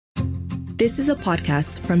This is a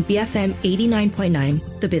podcast from BFM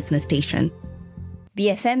 89.9, the business station.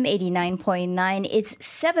 BFM 89.9, it's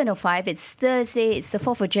 7:05, it's Thursday, it's the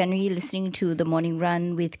 4th of January, listening to The Morning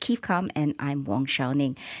Run with Keith Kam, and I'm Wong Shao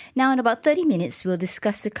Ning. Now, in about 30 minutes, we'll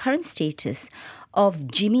discuss the current status of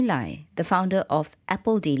Jimmy Lai, the founder of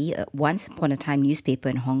Apple Daily, a once upon a time newspaper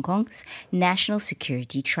in Hong Kong's national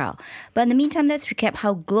security trial. But in the meantime, let's recap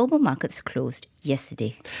how global markets closed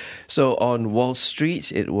yesterday. So on Wall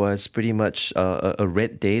Street, it was pretty much a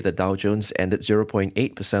red day. The Dow Jones ended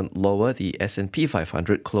 0.8% lower. The S&P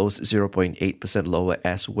 500 closed 0.8% lower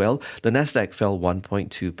as well. The Nasdaq fell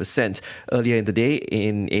 1.2%. Earlier in the day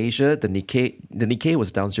in Asia, the Nikkei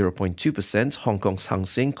was down 0.2%. Hong Kong's Hang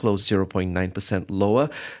Seng closed 0.9% lower.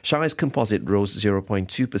 Shanghai's Composite rose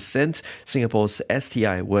 0.2%. Singapore's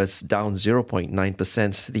STI was down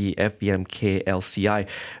 0.9%. The FBMK LCI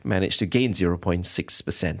managed to gain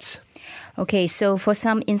 0.6%. Okay, so for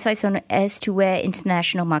some insights on as to where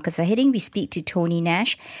international markets are heading, we speak to Tony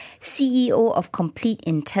Nash, CEO of Complete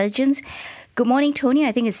Intelligence. Good morning, Tony.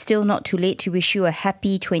 I think it's still not too late to wish you a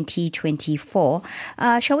happy 2024.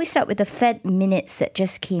 Shall we start with the Fed minutes that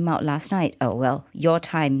just came out last night? Oh, well, your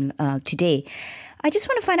time today. I just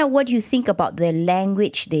want to find out what you think about the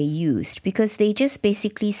language they used, because they just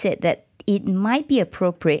basically said that it might be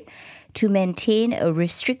appropriate to maintain a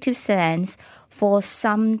restrictive stance for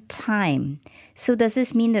some time. So does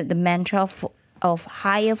this mean that the mantra of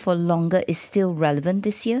higher for longer is still relevant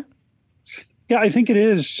this year? Yeah, I think it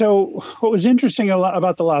is. So what was interesting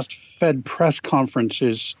about the last Fed press conference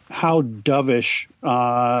is how dovish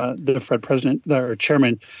the Fed president or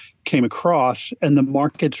chairman came across, and the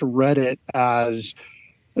markets read it as,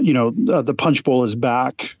 the punch bowl is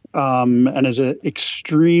back, and as an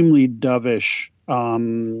extremely dovish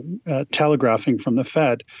telegraphing from the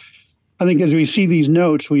Fed. I think as we see these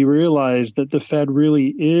notes, we realize that the Fed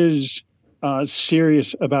really is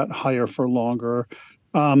serious about higher for longer.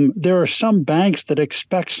 There are some banks that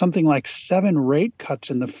expect something like 7 rate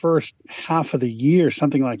cuts in the first half of the year,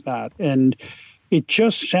 something like that. And it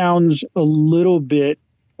just sounds a little bit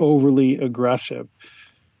overly aggressive.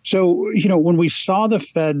 So, when we saw the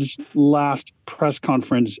Fed's last press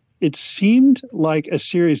conference, it seemed like a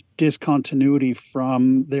serious discontinuity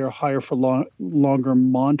from their higher for longer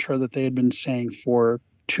mantra that they had been saying for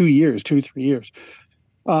 2 to 3 years.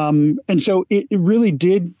 And so it really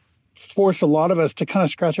did force a lot of us to kind of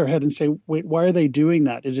scratch our head and say, wait, why are they doing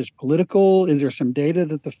that? Is this political? Is there some data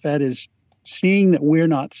that the Fed is seeing that we're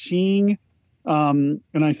not seeing? And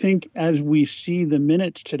I think as we see the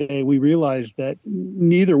minutes today, we realize that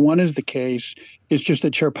neither one is the case. It's just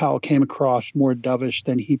that Chair Powell came across more dovish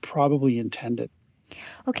than he probably intended.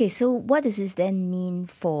 Okay, so what does this then mean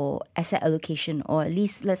for asset allocation, or at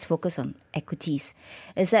least let's focus on equities?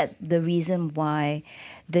 Is that the reason why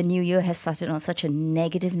the new year has started on such a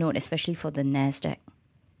negative note, especially for the Nasdaq?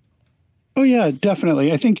 Oh, yeah,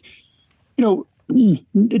 definitely. I think,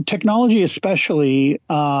 technology especially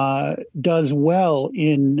does well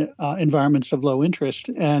in environments of low interest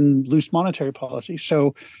and loose monetary policy.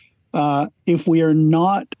 So if we are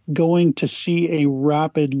not going to see a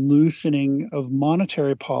rapid loosening of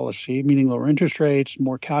monetary policy, meaning lower interest rates,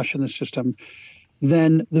 more cash in the system,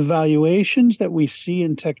 then the valuations that we see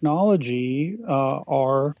in technology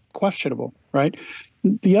are questionable, right?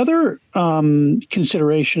 The other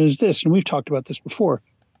consideration is this, and we've talked about this before.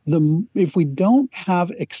 If we don't have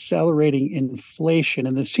accelerating inflation,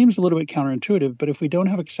 and this seems a little bit counterintuitive, but if we don't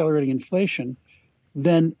have accelerating inflation,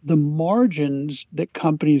 then the margins that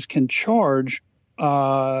companies can charge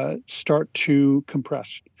start to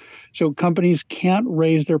compress. So companies can't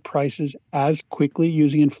raise their prices as quickly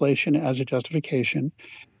using inflation as a justification.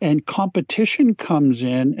 And competition comes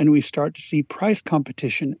in, and we start to see price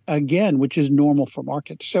competition again, which is normal for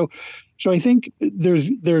markets. So I think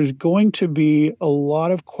there's going to be a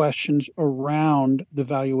lot of questions around the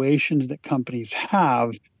valuations that companies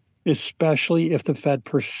have, especially if the Fed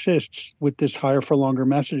persists with this higher for longer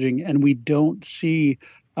messaging and we don't see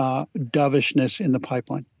dovishness in the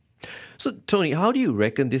pipeline. So, Tony, how do you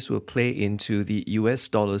reckon this will play into the US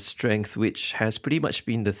dollar strength, which has pretty much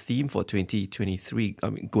been the theme for 2023,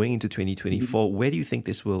 going into 2024? Mm-hmm. Where do you think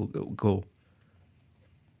this will go?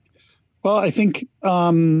 Well, I think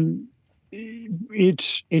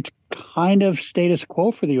it's kind of status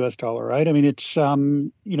quo for the US dollar, right? I mean, it's,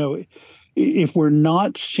 if we're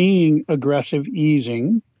not seeing aggressive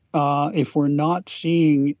easing, if we're not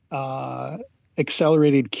seeing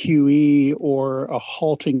accelerated QE or a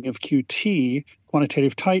halting of QT,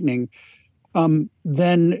 quantitative tightening,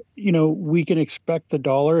 then we can expect the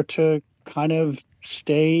dollar to kind of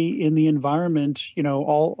stay in the environment,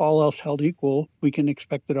 all else held equal, we can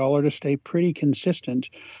expect the dollar to stay pretty consistent.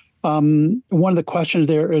 One of the questions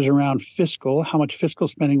there is around fiscal. How much fiscal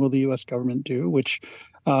spending will the U.S. government do, which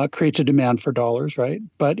creates a demand for dollars, right?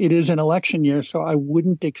 But it is an election year, so I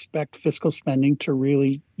wouldn't expect fiscal spending to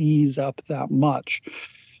really ease up that much.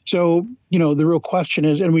 So, the real question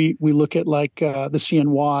is, and we look at like the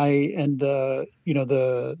CNY and the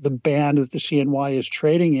band that the CNY is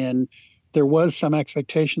trading in. There was some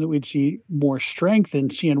expectation that we'd see more strength in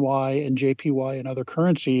CNY and JPY and other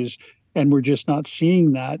currencies, and we're just not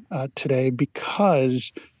seeing that today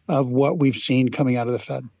because of what we've seen coming out of the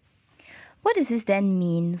Fed. What does this then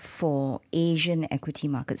mean for Asian equity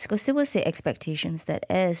markets? Because there was the expectations that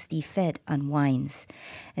as the Fed unwinds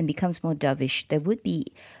and becomes more dovish, there would be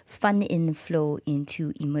fund inflow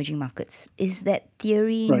into emerging markets. Is that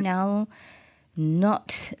theory now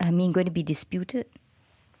not, going to be disputed?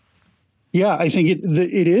 Yeah, I think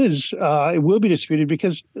it is. It will be disputed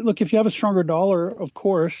because, look, if you have a stronger dollar, of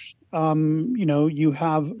course, you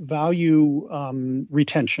have value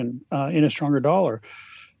retention in a stronger dollar.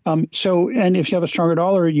 And if you have a stronger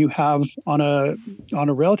dollar, you have on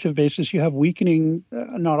a relative basis, you have weakening,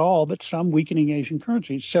 not all, but some weakening Asian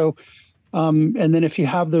currencies. So, and then if you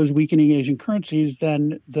have those weakening Asian currencies,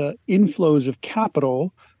 then the inflows of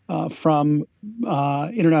capital from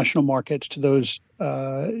international markets to those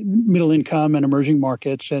middle income and emerging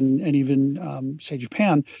markets and even, say,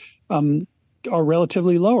 Japan are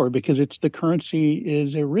relatively lower because the currency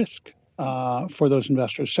is a risk for those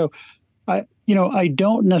investors. So I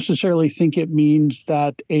don't necessarily think it means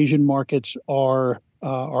that Asian markets are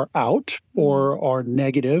out or are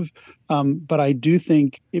negative, but I do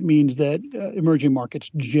think it means that emerging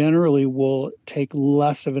markets generally will take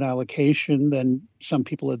less of an allocation than some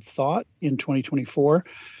people had thought in 2024.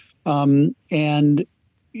 And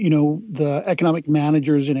the economic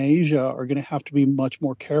managers in Asia are going to have to be much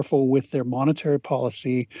more careful with their monetary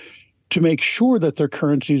policy to make sure that their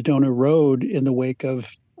currencies don't erode in the wake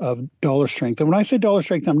of dollar strength. And when I say dollar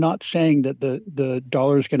strength, I'm not saying that the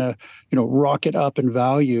dollar is going to, rocket up in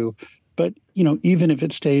value. But, even if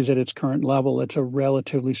it stays at its current level, it's a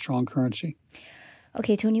relatively strong currency.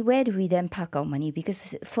 Okay, Tony, where do we then park our money?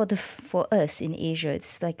 Because for us in Asia,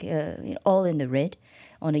 it's like all in the red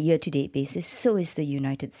on a year-to-date basis. So is the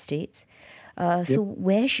United States. So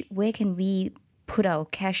where can we put our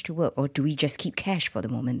cash to work? Or do we just keep cash for the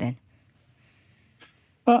moment then?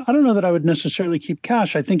 I don't know that I would necessarily keep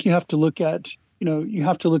cash. I think you have to look at,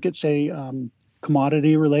 say,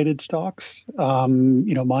 commodity-related stocks,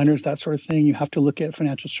 miners, that sort of thing. You have to look at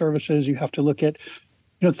financial services. You have to look at,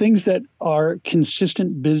 things that are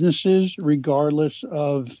consistent businesses regardless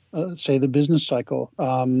of, say, the business cycle.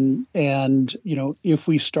 And if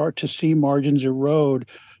we start to see margins erode,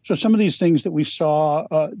 so some of these things that we saw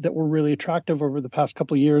that were really attractive over the past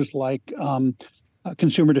couple of years, like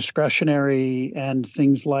consumer discretionary and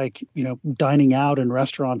things like, dining out in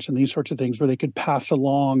restaurants and these sorts of things where they could pass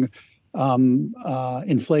along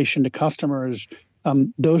inflation to customers.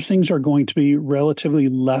 Those things are going to be relatively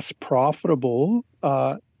less profitable,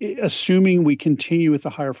 assuming we continue with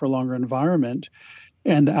the higher for longer environment,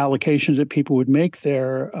 and the allocations that people would make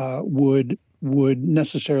there would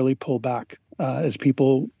necessarily pull back as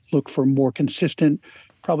people look for more consistent,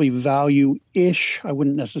 probably value-ish. I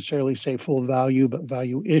wouldn't necessarily say full value, but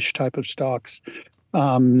value-ish type of stocks.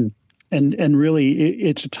 And really,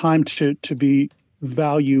 it's a time to be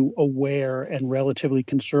value aware and relatively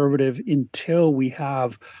conservative until we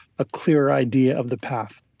have a clear idea of the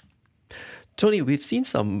path. Tony, we've seen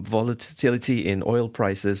some volatility in oil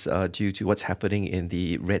prices due to what's happening in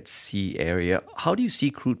the Red Sea area. How do you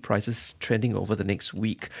see crude prices trending over the next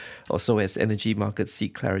week or so as energy markets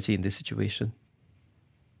seek clarity in this situation?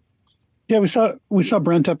 Yeah, we saw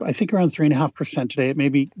Brent up, I think, around 3.5% today. It may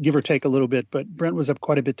be give or take a little bit, but Brent was up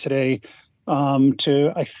quite a bit today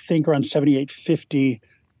to, I think, around $78.50.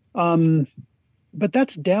 But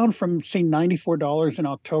that's down from, say, $94 in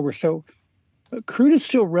October. So crude is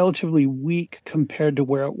still relatively weak compared to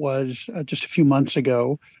where it was just a few months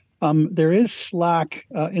ago. There is slack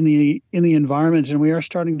in the environment, and we are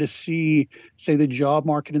starting to see, say, the job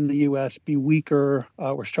market in the U.S. be weaker.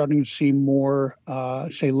 We're starting to see more,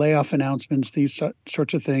 say, layoff announcements, these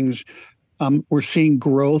sorts of things. We're seeing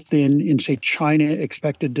growth in, say, China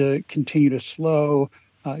expected to continue to slow.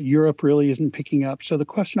 Europe really isn't picking up. So the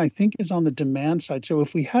question, I think, is on the demand side. So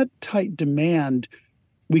if we had tight demand,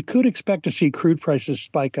 we could expect to see crude prices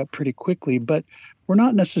spike up pretty quickly, but we're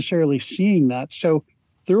not necessarily seeing that. So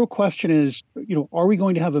the real question is, are we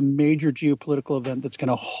going to have a major geopolitical event that's going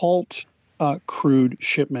to halt crude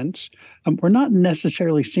shipments. We're not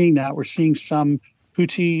necessarily seeing that. We're seeing some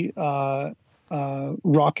Houthi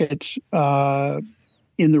rockets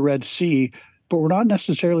in the Red Sea, but we're not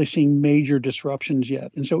necessarily seeing major disruptions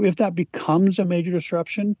yet. And so if that becomes a major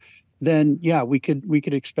disruption, then yeah, we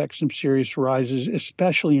could expect some serious rises,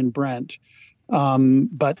 especially in Brent.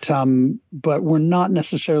 But we're not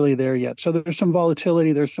necessarily there yet. So there's some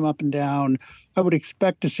volatility, there's some up and down. I would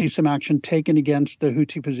expect to see some action taken against the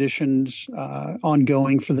Houthi positions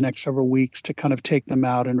ongoing for the next several weeks to kind of take them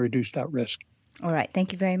out and reduce that risk. All right.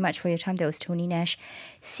 Thank you very much for your time. That was Tony Nash,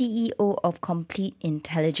 CEO of Complete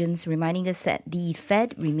Intelligence, reminding us that the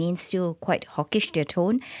Fed remains still quite hawkish, their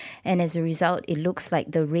tone. And as a result, it looks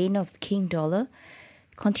like the reign of King Dollar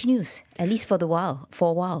continues, at least for a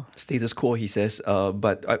while. Status quo, he says.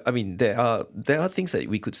 But I mean, there are things that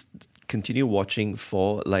we could continue watching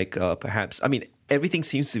for, like perhaps, I mean, everything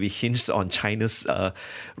seems to be hinged on China's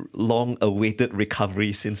long-awaited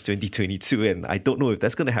recovery since 2022, and I don't know if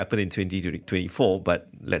that's going to happen in 2024, but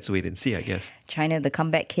let's wait and see, I guess. China, the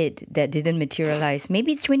comeback kid that didn't materialize.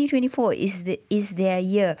 Maybe it's 2024 is their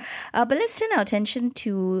year. But let's turn our attention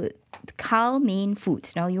to Cal-Maine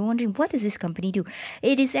Foods. Now, you're wondering, what does this company do?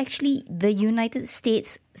 It is actually the United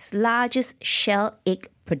States' largest shell egg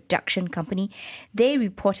production company. They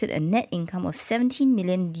reported a net income of $17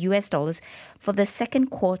 million for the second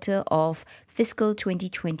quarter of fiscal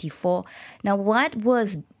 2024. Now, what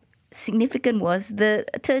was significant was the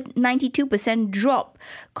 92% drop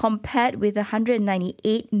compared with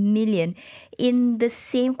 $198 million in the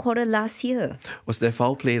same quarter last year. Was there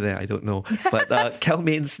foul play there? I don't know. But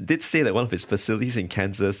Cal-Maine did say that one of its facilities in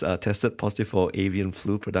Kansas tested positive for avian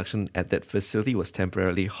flu. Production at that facility was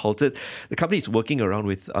temporarily halted. The company is working around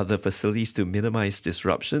with other facilities to minimize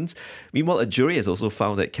disruptions. Meanwhile, a jury has also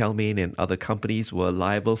found that Cal-Maine and other companies were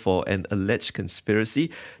liable for an alleged conspiracy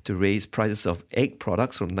to raise prices of egg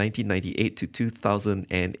products from 1998 to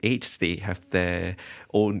 2008. They have their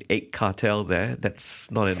own egg cartel there.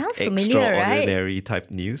 That's not Sounds an familiar, extraordinary right?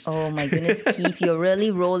 type news. Oh my goodness, Keith, you're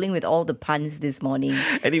really rolling with all the puns this morning.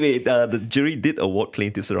 Anyway, the jury did award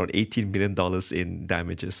plaintiffs around $18 million in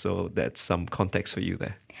damages, so that's some context for you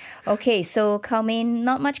there. Okay, so Cal-Maine,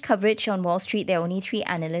 not much coverage on Wall Street. There are only 3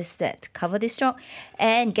 analysts that cover this stock.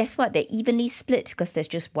 And guess what? They're evenly split because there's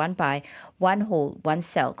just one buy, one hold, one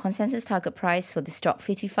sell. Consensus target price for the stock,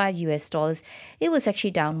 $55. It was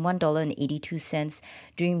actually down $1.82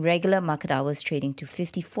 during regular market hours, trading to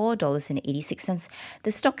 $54.86.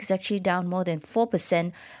 The stock is actually down more than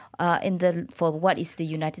 4% for what is the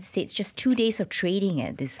United States. Just 2 days of trading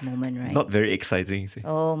at this moment, right? Not very exciting.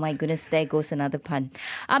 Oh my goodness, there goes another pun.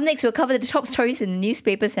 Up next, we'll cover the top stories in the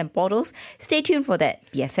newspapers and portals. Stay tuned for that.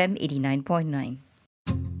 BFM 89.9.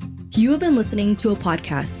 You have been listening to a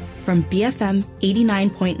podcast from BFM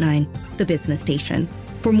 89.9, the business station.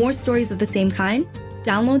 For more stories of the same kind,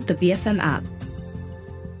 download the BFM app.